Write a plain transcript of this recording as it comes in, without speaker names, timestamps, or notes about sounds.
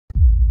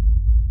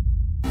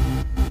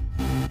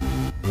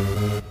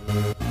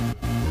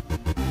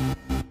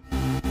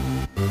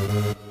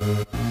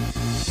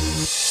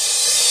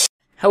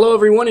Hello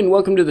everyone and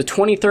welcome to the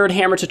 23rd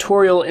Hammer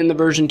tutorial in the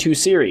version 2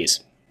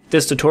 series.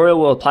 This tutorial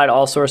will apply to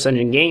all Source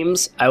Engine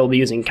games. I will be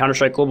using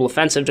Counter-Strike Global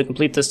Offensive to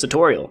complete this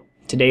tutorial.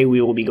 Today we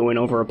will be going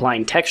over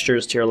applying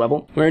textures to your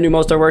level. We're going to do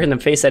most of our work in the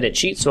face edit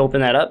sheet, so open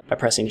that up by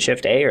pressing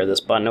Shift A or this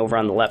button over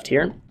on the left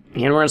here.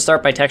 And we're going to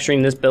start by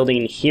texturing this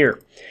building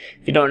here.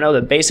 If you don't know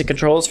the basic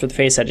controls for the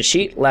face edit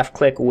sheet, left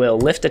click will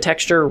lift a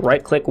texture,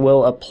 right click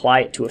will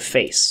apply it to a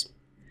face.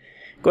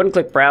 Go ahead and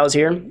click Browse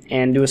here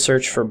and do a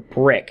search for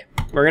brick.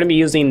 We're going to be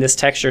using this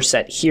texture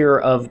set here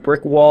of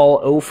Brick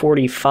Wall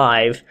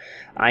 045.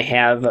 I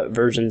have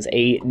versions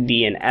A,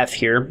 D, and F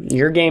here.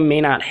 Your game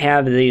may not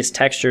have these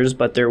textures,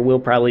 but there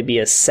will probably be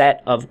a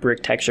set of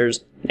brick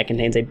textures that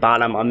contains a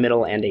bottom, a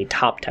middle, and a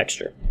top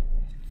texture.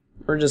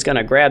 We're just going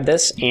to grab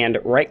this and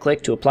right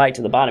click to apply it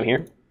to the bottom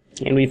here.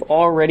 And we've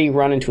already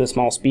run into a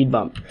small speed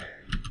bump.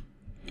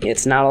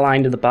 It's not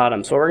aligned to the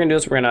bottom. So what we're going to do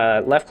is we're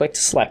going to left click to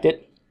select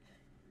it.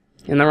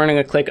 And then we're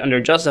going to click under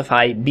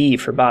Justify B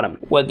for bottom.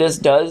 What this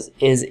does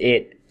is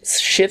it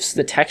shifts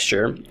the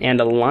texture and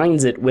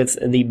aligns it with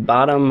the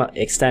bottom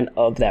extent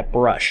of that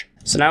brush.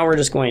 So now we're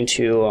just going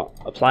to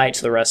apply it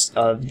to the rest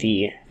of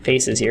the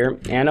faces here.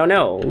 And oh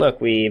no, look,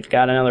 we've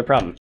got another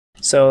problem.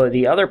 So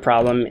the other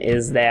problem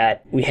is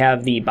that we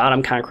have the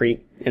bottom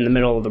concrete in the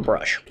middle of the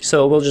brush.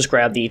 So we'll just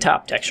grab the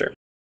top texture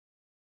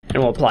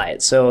and we'll apply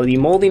it. So the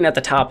molding at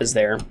the top is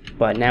there,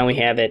 but now we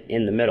have it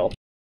in the middle.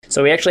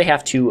 So we actually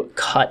have to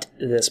cut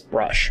this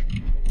brush.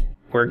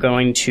 We're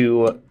going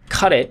to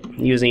cut it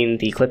using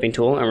the clipping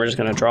tool, and we're just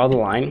going to draw the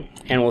line,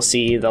 and we'll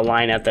see the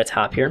line at the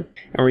top here.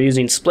 And we're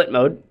using split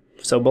mode,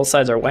 so both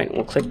sides are white.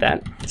 We'll click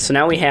that. So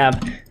now we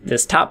have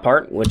this top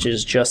part, which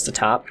is just the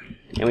top,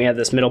 and we have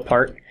this middle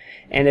part.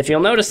 And if you'll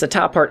notice, the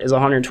top part is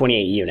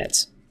 128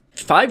 units.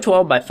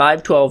 512 by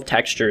 512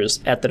 textures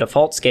at the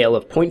default scale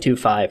of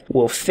 0.25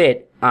 will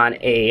fit on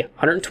a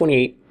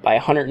 128 by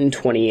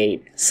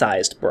 128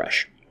 sized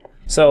brush.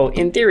 So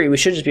in theory, we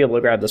should just be able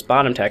to grab this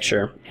bottom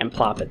texture and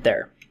plop it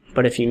there.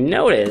 But if you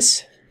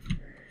notice,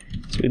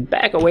 as we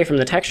back away from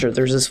the texture,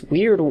 there's this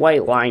weird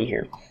white line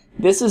here.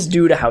 This is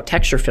due to how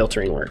texture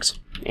filtering works.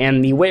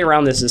 And the way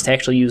around this is to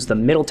actually use the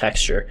middle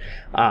texture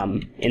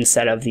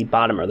instead of the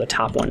bottom or the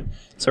top one.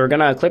 So we're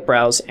going to click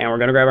Browse, and we're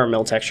going to grab our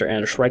middle texture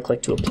and just right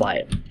click to apply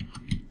it.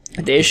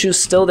 The issue's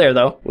still there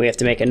though. We have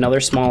to make another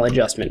small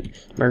adjustment.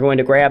 We're going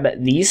to grab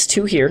these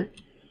two here.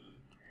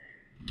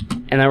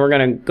 And then we're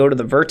going to go to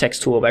the Vertex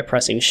Tool by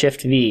pressing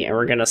Shift V, and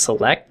we're going to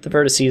select the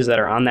vertices that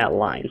are on that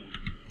line.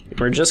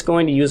 We're just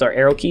going to use our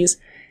arrow keys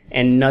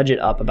and nudge it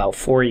up about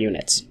 4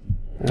 units.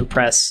 And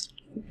press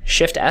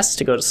Shift S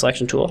to go to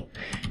Selection Tool.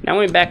 Now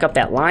when we back up,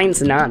 that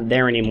line's not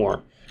there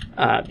anymore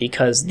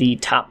because the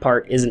top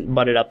part isn't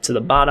butted up to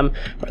the bottom,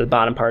 or the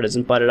bottom part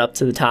isn't butted up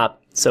to the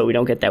top, so we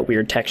don't get that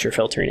weird texture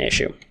filtering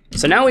issue.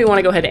 So now we want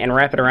to go ahead and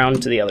wrap it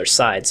around to the other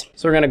sides.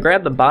 So we're going to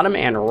grab the bottom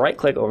and right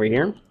click over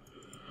here.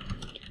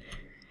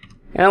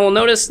 And we'll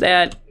notice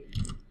that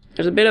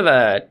there's a bit of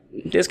a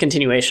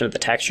discontinuation of the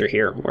texture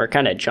here where it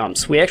kind of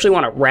jumps. We actually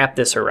want to wrap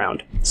this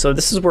around. So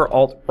this is where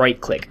Alt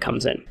right click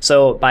comes in.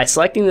 So by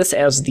selecting this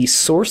as the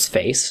source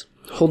face,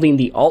 holding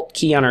the Alt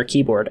key on our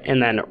keyboard,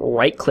 and then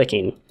right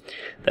clicking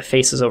the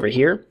faces over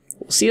here,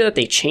 we'll see that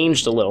they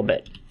changed a little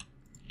bit.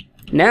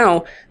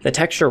 Now the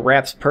texture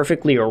wraps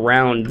perfectly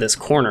around this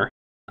corner,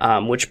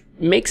 which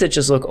makes it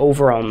just look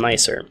overall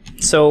nicer.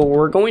 So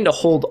we're going to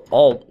hold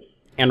Alt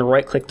and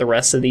right click the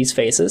rest of these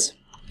faces.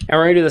 And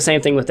we're going to do the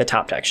same thing with the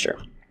top texture.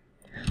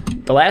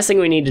 The last thing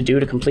we need to do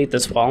to complete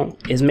this wall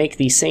is make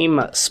the same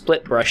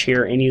split brush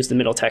here and use the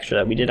middle texture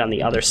that we did on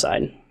the other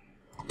side.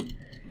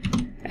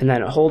 And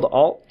then hold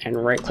Alt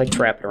and right click to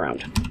wrap it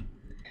around.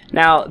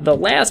 Now the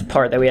last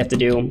part that we have to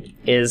do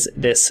is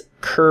this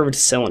curved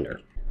cylinder.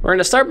 We're going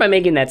to start by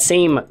making that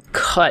same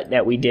cut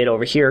that we did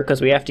over here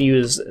because we have to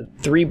use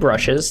 3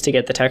 brushes to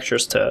get the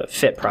textures to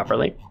fit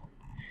properly.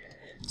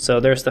 So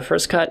there's the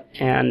first cut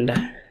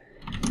and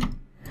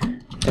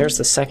there's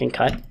the second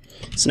cut.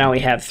 So now we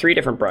have 3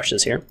 different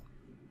brushes here.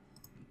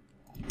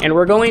 And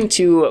we're going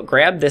to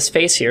grab this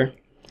face here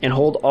and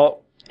hold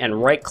Alt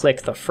and right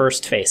click the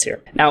first face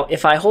here. Now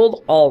if I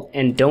hold Alt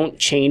and don't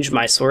change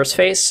my source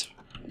face,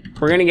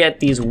 we're going to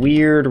get these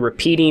weird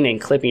repeating and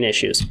clipping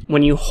issues.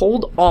 When you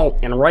hold Alt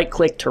and right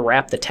click to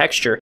wrap the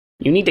texture,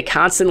 you need to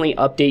constantly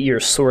update your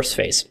source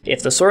face.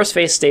 If the source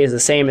face stays the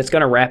same, it's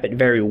going to wrap it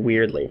very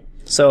weirdly.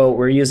 So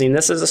we're using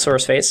this as a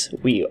source face.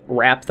 We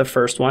wrap the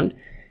first one,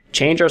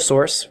 change our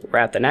source,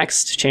 wrap the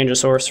next, change our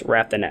source,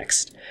 wrap the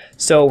next.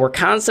 So we're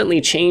constantly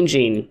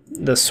changing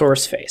the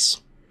source face.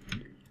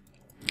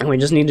 And we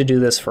just need to do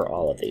this for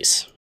all of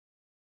these.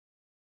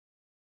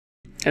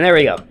 And there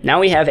we go. Now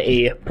we have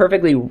a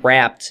perfectly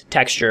wrapped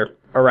texture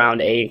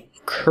around a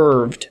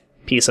curved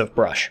piece of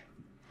brush.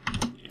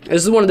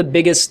 This is one of the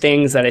biggest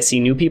things that I see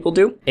new people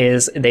do,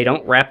 is they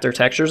don't wrap their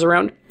textures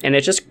around, and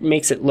it just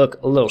makes it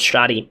look a little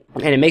shoddy,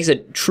 and it makes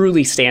it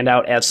truly stand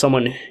out as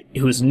someone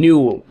who's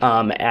new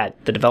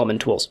at the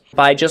development tools.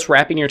 By just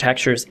wrapping your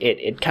textures,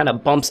 it kind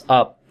of bumps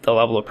up the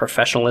level of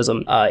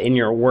professionalism in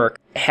your work.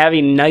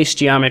 Having nice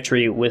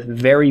geometry with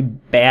very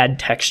bad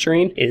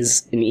texturing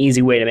is an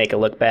easy way to make it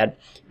look bad.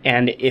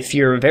 And if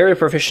you're very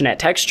proficient at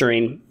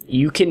texturing,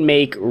 you can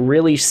make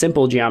really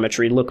simple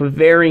geometry look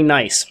very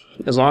nice,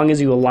 as long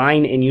as you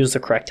align and use the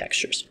correct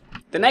textures.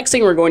 The next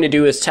thing we're going to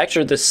do is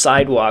texture this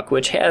sidewalk,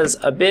 which has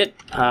a bit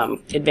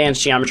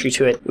advanced geometry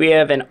to it. We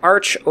have an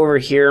arch over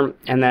here,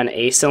 and then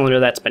a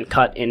cylinder that's been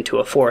cut into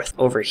a fourth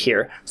over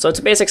here. So it's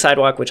a basic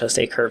sidewalk, which has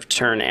a curved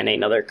turn and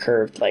another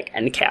curved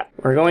end cap.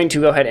 We're going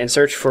to go ahead and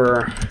search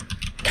for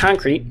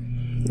concrete.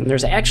 And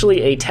there's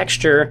actually a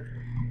texture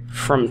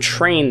from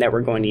Train that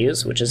we're going to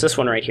use, which is this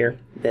one right here.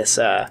 This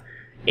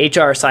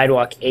HR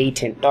Sidewalk A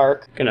Tint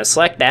Dark. I'm gonna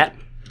select that.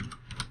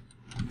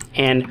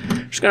 And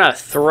I'm just going to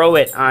throw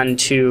it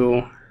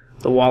onto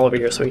the wall over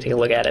here so we can take a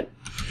look at it.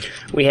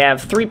 We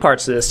have three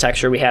parts to this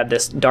texture. We have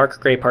this dark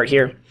gray part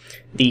here,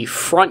 the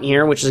front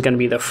here, which is going to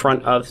be the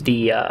front of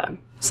the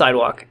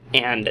sidewalk,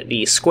 and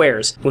the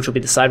squares, which will be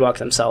the sidewalk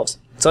themselves.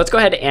 So let's go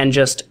ahead and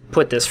just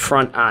put this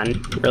front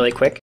on really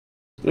quick.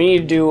 We need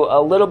to do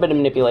a little bit of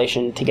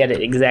manipulation to get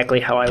it exactly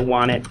how I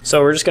want it.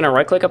 So we're just going to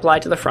right click apply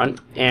to the front,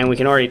 and we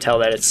can already tell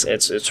that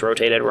it's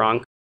rotated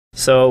wrong.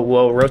 So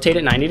we'll rotate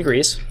it 90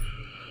 degrees.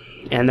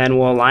 And then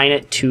we'll align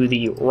it to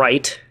the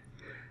right,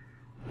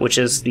 which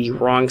is the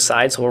wrong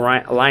side. So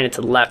we'll align it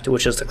to the left,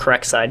 which is the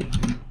correct side.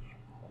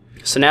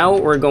 So now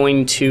we're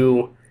going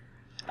to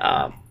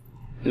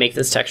make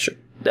this texture.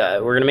 We're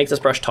going to make this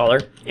brush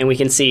taller, and we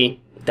can see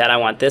that I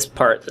want this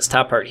part, this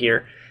top part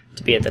here,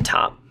 to be at the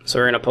top. So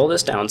we're going to pull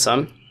this down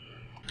some,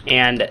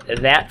 and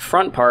that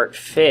front part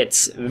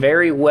fits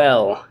very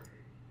well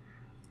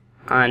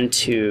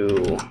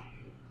onto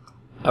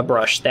a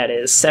brush that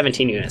is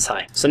 17 units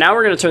high. So now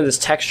we're going to turn this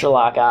texture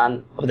lock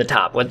on over the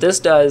top. What this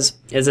does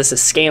is this is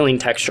scaling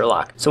texture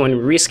lock. So when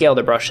we rescale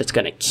the brush, it's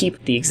going to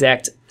keep the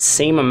exact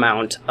same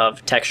amount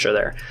of texture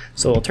there.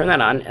 So we'll turn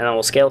that on, and then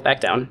we'll scale it back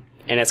down,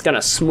 and it's going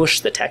to smush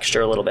the texture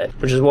a little bit,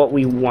 which is what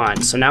we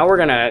want. So now we're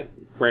going to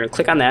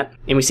click on that,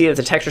 and we see that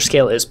the texture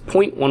scale is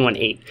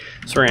 0.118.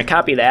 So we're going to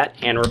copy that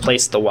and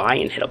replace the Y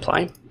and hit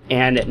apply.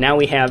 And now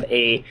we have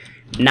a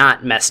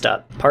not messed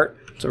up part.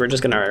 So we're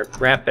just going to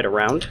wrap it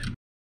around.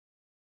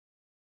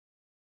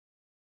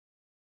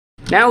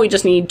 Now we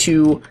just need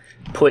to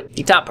put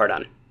the top part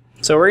on.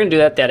 So we're going to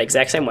do that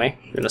exact same way.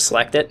 We're going to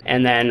select it,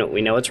 and then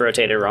we know it's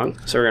rotated wrong.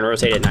 So we're going to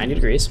rotate it 90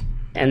 degrees.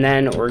 And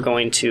then we're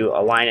going to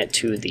align it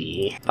to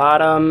the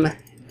bottom,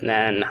 and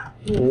then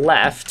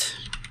left,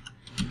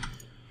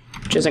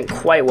 which isn't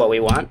quite what we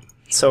want.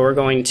 So we're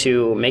going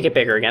to make it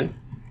bigger again.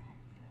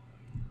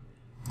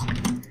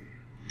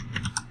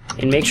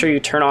 And make sure you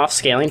turn off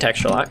scaling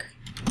texture lock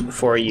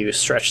before you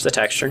stretch the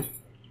texture.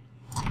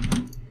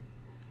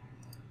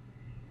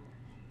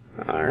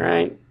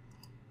 Alright.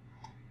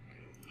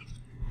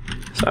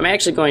 So I'm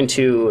actually going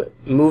to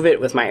move it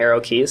with my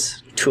arrow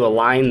keys to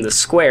align the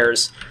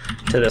squares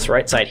to this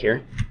right side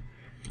here.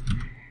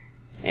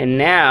 And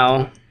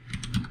now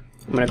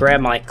I'm going to grab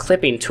my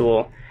clipping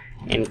tool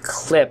and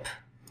clip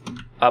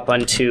up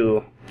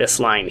onto this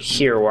line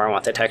here where I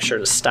want the texture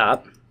to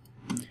stop.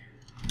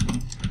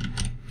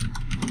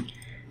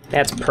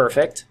 That's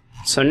perfect.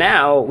 So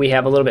now we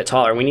have a little bit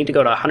taller. We need to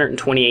go to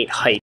 128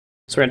 height.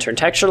 So we're going to turn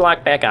texture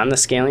lock back on, the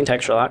scaling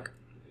texture lock,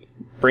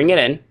 bring it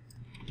in,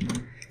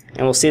 and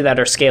we'll see that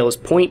our scale is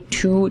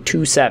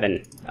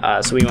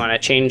 0.227. So we want to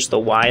change the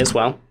Y as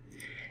well.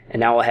 And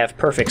now we'll have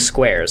perfect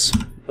squares,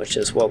 which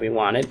is what we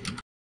wanted.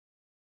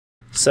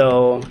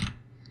 So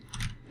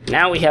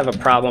now we have a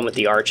problem with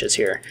the arches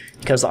here,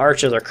 because the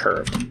arches are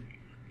curved.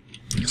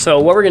 So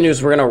what we're going to do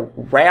is we're going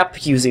to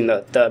wrap using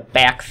the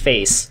back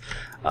face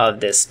of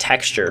this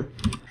texture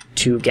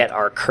to get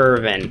our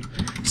curve in.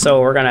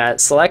 So we're going to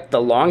select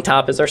the long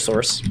top as our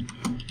source,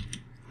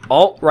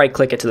 Alt right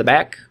click it to the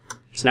back,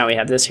 so now we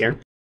have this here.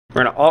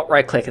 We're going to Alt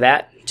right click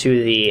that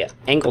to the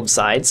angled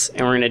sides,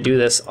 and we're going to do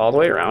this all the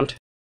way around.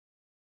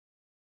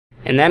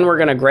 And then we're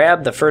going to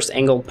grab the first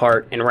angled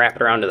part and wrap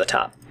it around to the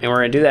top. And we're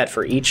going to do that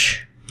for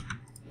each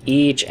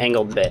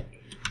angled bit.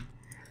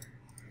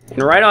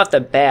 And right off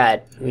the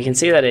bat, we can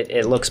see that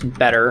it looks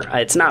better.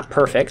 It's not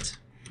perfect,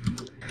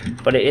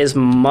 but it is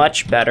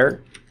much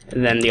better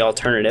than the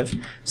alternative.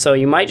 So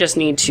you might just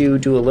need to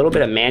do a little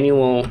bit of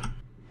manual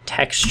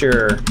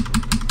texture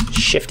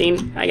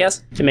shifting, I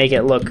guess, to make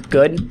it look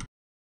good.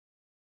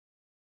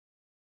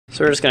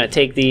 So we're just going to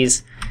take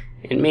these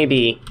and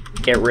maybe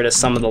get rid of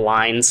some of the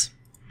lines,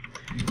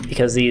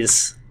 because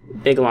these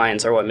big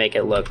lines are what make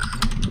it look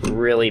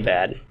really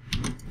bad.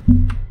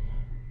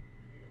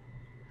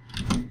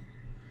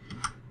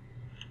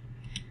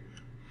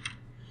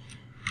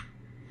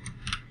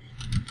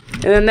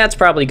 And then that's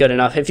probably good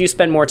enough. If you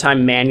spend more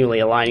time manually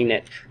aligning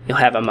it, you'll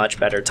have a much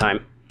better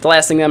time. The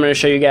last thing that I'm going to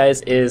show you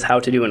guys is how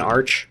to do an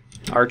arch.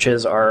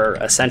 Arches are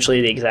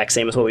essentially the exact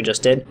same as what we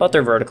just did, but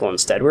they're vertical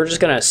instead. We're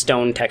just going to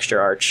stone texture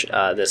arch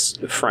this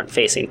front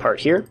facing part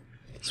here.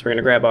 So we're going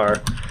to grab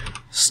our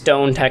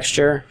stone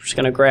texture. We're just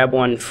going to grab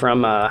one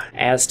from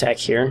Aztec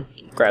here.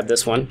 Grab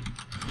this one.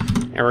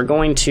 And we're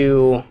going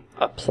to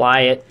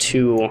apply it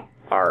to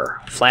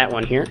our flat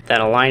one here,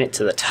 then align it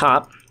to the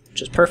top,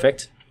 which is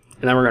perfect.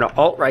 And then we're going to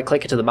Alt right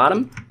click it to the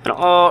bottom, and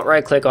Alt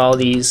right click all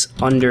these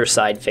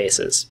underside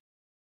faces.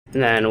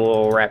 And then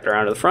we'll wrap it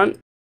around to the front.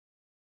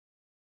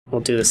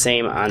 We'll do the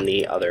same on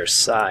the other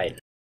side.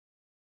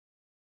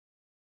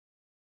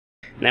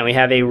 Now we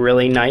have a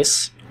really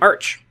nice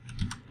arch.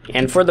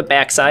 And for the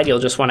back side, you'll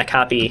just want to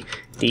copy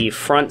the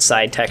front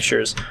side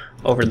textures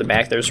over the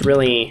back. There's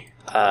really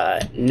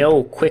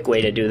no quick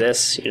way to do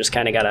this. You just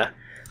kind of got to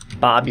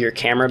bob your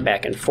camera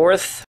back and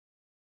forth.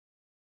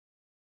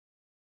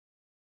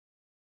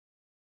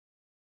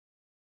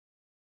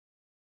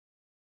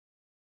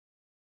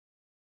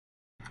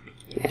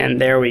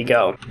 And there we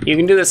go. You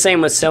can do the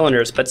same with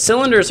cylinders, but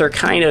cylinders are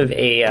kind of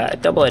a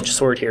double-edged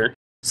sword here.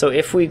 So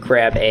if we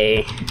grab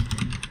it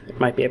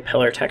might be a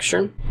pillar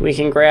texture, we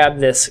can grab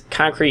this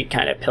concrete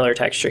kind of pillar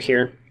texture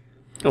here,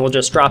 and we'll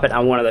just drop it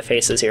on one of the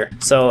faces here.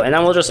 So, and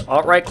then we'll just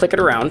Alt right click it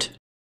around.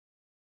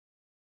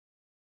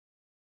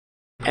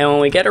 And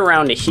when we get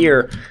around to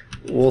here,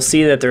 we'll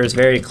see that there's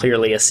very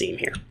clearly a seam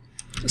here.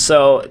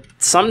 So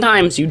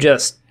sometimes you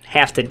just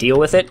have to deal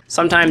with it.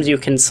 Sometimes you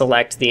can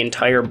select the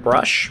entire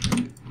brush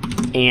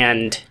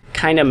and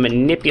kind of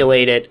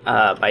manipulate it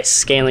by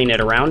scaling it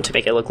around to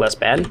make it look less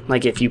bad.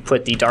 Like if you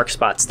put the dark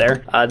spots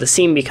there, the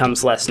seam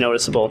becomes less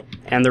noticeable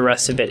and the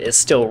rest of it is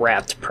still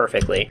wrapped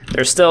perfectly.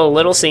 There's still a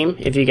little seam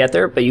if you get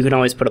there, but you can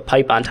always put a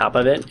pipe on top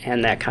of it,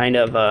 and that kind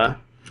of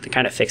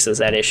fixes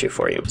that issue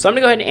for you. So I'm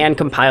gonna go ahead and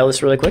compile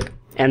this really quick,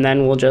 and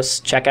then we'll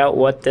just check out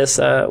what this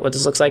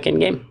looks like in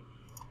game.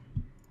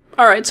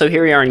 All right, so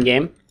here we are in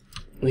game.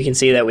 We can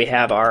see that we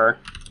have our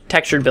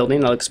textured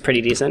building that looks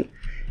pretty decent,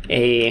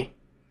 a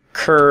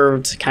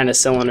curved kind of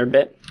cylinder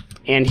bit,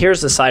 and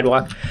here's the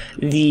sidewalk.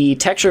 The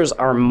textures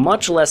are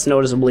much less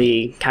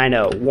noticeably kind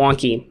of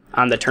wonky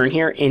on the turn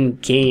here in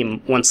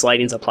game once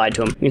lighting's applied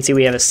to them. You can see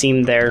we have a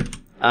seam there.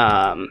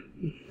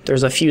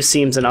 There's a few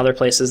seams in other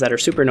places that are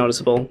super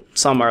noticeable.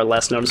 Some are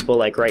less noticeable,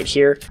 like right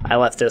here. I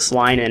left this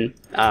line in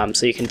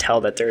so you can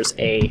tell that there's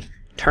a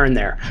turn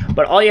there.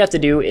 But all you have to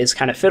do is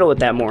kind of fiddle with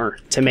that more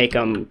to make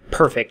them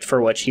perfect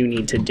for what you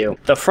need to do.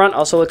 The front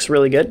also looks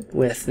really good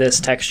with this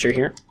texture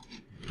here.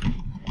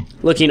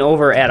 Looking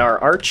over at our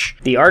arch,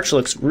 the arch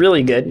looks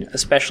really good,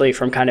 especially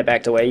from kind of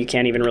backed away. You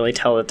can't even really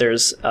tell that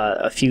there's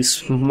a few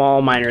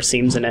small minor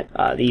seams in it.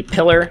 The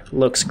pillar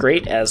looks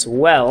great as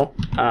well.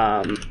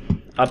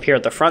 Up here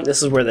at the front,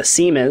 this is where the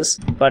seam is,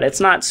 but it's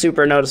not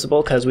super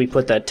noticeable because we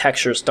put the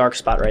textures dark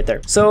spot right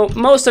there. So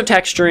most of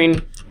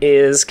texturing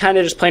is kind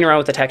of just playing around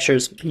with the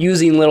textures,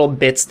 using little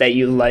bits that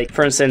you like.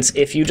 For instance,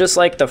 if you just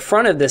like the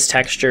front of this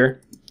texture,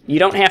 you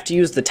don't have to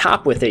use the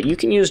top with it. You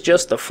can use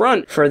just the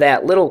front for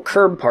that little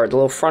curb part, the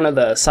little front of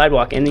the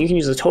sidewalk, and you can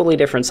use a totally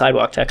different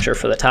sidewalk texture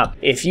for the top.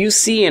 If you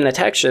see in a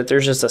texture that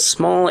there's just a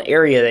small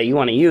area that you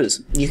want to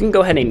use, you can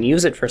go ahead and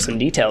use it for some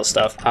detail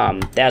stuff.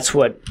 That's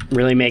what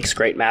really makes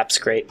great maps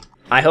great.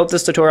 I hope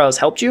this tutorial has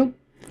helped you.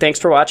 Thanks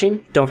for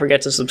watching. Don't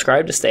forget to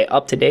subscribe to stay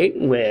up to date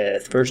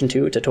with version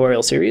 2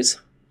 tutorial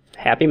series.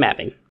 Happy mapping.